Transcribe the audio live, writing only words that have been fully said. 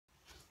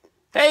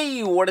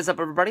Hey, what is up,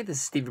 everybody? This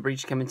is Stevie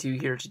Breach coming to you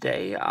here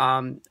today.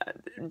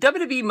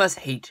 WWE must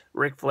hate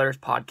Ric Flair's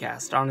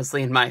podcast,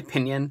 honestly, in my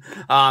opinion.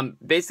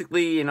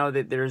 Basically,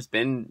 that there's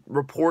been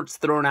reports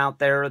thrown out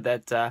there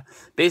that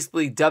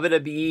basically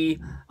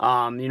WWE,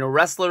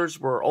 wrestlers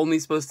were only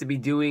supposed to be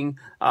doing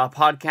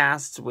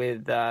podcasts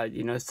with,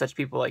 such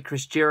people like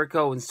Chris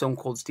Jericho and Stone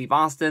Cold Steve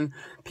Austin,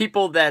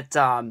 people that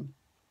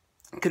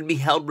could be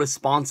held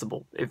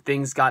responsible if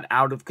things got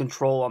out of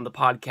control on the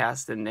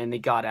podcast and they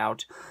got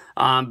out.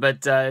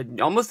 But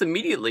almost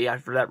immediately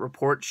after that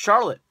report,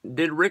 Charlotte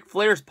did Ric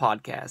Flair's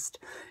podcast.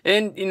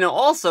 And,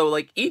 also,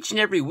 like, each and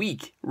every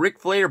week, Ric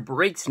Flair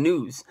breaks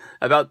news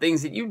about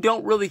things that you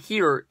don't really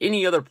hear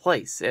any other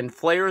place. And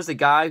Flair is a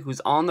guy who's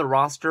on the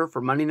roster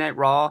for Monday Night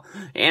Raw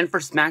and for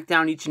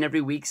SmackDown each and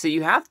every week. So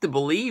you have to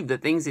believe the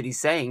things that he's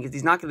saying, because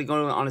he's not going to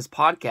go on his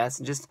podcast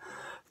and just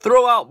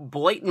throw out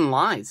blatant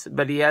lies.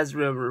 But he has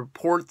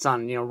reports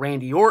on,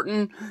 Randy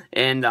Orton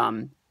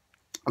and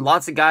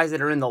lots of guys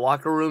that are in the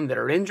locker room that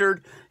are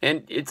injured,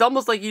 and it's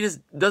almost like he just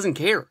doesn't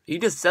care. He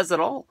just says it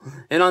all.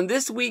 And on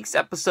this week's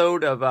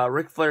episode of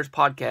Ric Flair's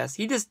podcast,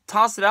 he just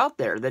tossed it out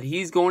there that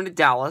he's going to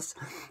Dallas,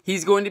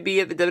 he's going to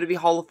be at the WWE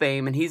Hall of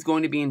Fame, and he's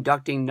going to be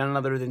inducting none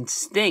other than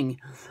Sting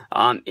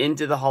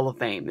into the Hall of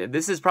Fame.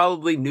 This is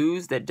probably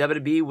news that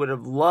WWE would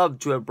have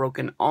loved to have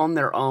broken on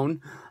their own,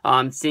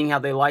 seeing how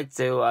they like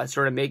to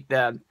sort of make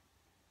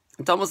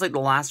it's almost like the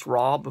last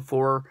Raw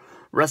before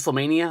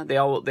Wrestlemania. They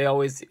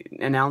always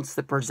announce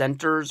the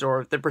presenters,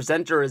 or if the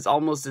presenter is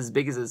almost as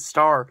big as a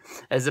star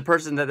as the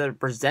person that they're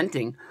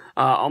presenting,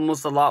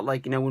 almost a lot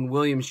like, when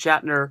William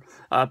Shatner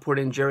put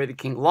in Jerry the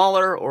King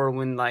Lawler, or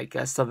when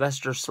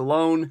Sylvester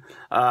Stallone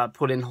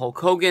put in Hulk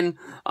Hogan.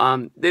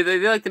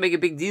 They like to make a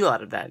big deal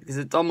out of that, because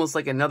it's almost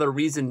like another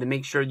reason to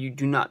make sure you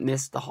do not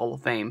miss the Hall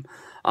of Fame.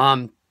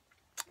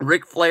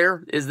 Ric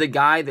Flair is the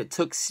guy that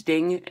took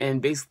Sting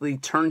and basically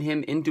turned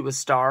him into a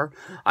star.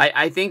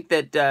 I think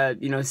that,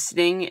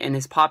 Sting and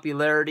his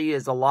popularity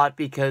is a lot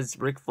because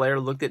Ric Flair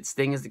looked at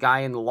Sting as the guy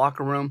in the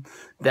locker room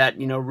that,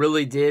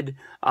 really did,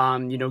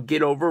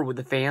 get over with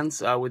the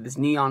fans with his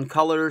neon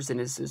colors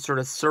and his sort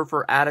of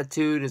surfer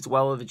attitude, as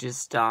well as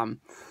just,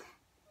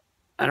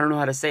 I don't know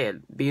how to say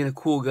it, being a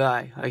cool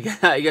guy,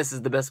 I guess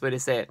is the best way to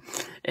say it.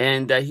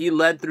 And he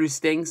led through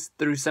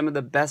some of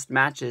the best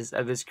matches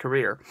of his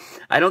career.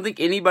 I don't think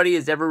anybody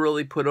has ever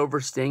really put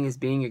over Sting as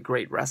being a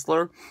great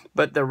wrestler,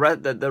 but the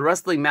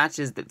wrestling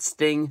matches that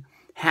Sting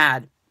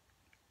had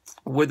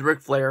with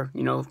Ric Flair,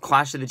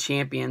 Clash of the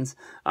Champions,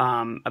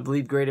 I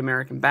believe Great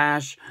American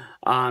Bash,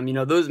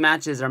 those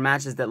matches are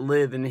matches that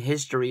live in the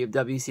history of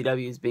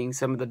WCW as being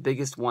some of the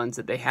biggest ones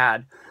that they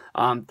had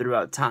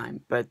throughout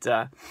time. But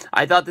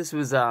I thought this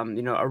was,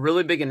 a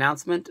really big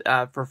announcement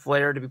for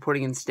Flair to be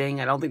putting in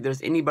Sting. I don't think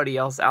there's anybody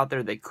else out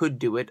there that could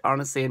do it,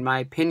 honestly, in my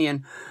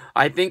opinion.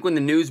 I think when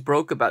the news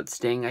broke about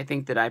Sting, I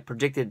think that I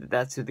predicted that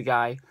that's who the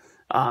guy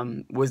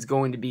was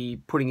going to be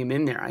putting him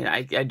in there.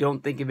 I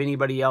don't think of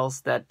anybody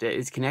else that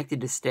is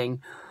connected to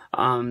Sting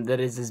that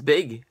is as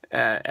big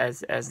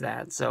as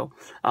that. So,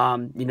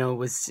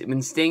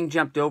 when Sting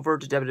jumped over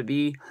to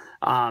WWE,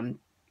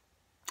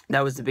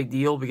 that was a big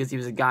deal because he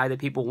was a guy that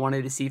people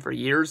wanted to see for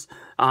years.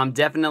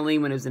 Definitely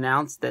when it was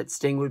announced that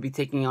Sting would be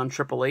taking on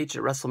Triple H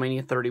at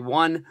WrestleMania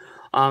 31,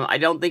 I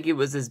don't think it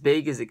was as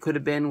big as it could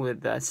have been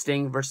with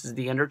Sting versus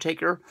The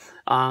Undertaker,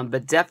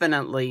 but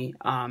definitely,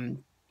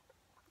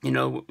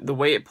 the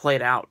way it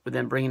played out with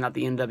them bringing out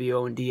the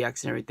NWO and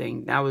DX and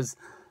everything, that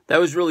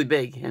was really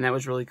big, and that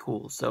was really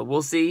cool. So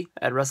we'll see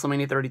at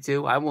WrestleMania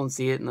 32. I won't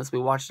see it unless we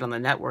watch it on the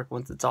network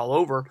once it's all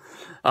over,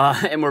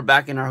 and we're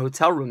back in our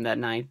hotel room that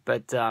night.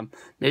 But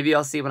maybe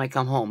I'll see it when I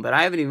come home. But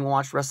I haven't even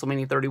watched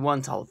WrestleMania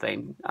 31's Hall of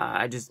Fame.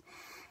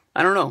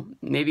 I don't know.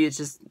 Maybe it's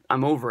just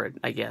I'm over it,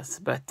 I guess.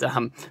 But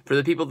for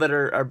the people that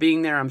are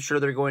being there, I'm sure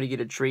they're going to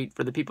get a treat.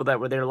 For the people that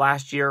were there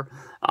last year,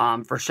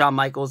 for Shawn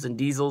Michaels and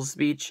Diesel's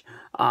speech,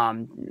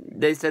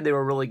 they said they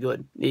were really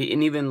good.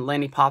 And even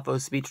Lanny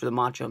Poffo's speech for the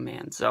Macho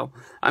Man. So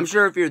I'm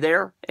sure if you're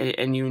there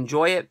and you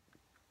enjoy it,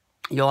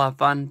 you'll have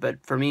fun.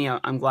 But for me,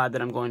 I'm glad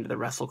that I'm going to the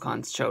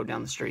WrestleCon show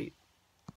down the street.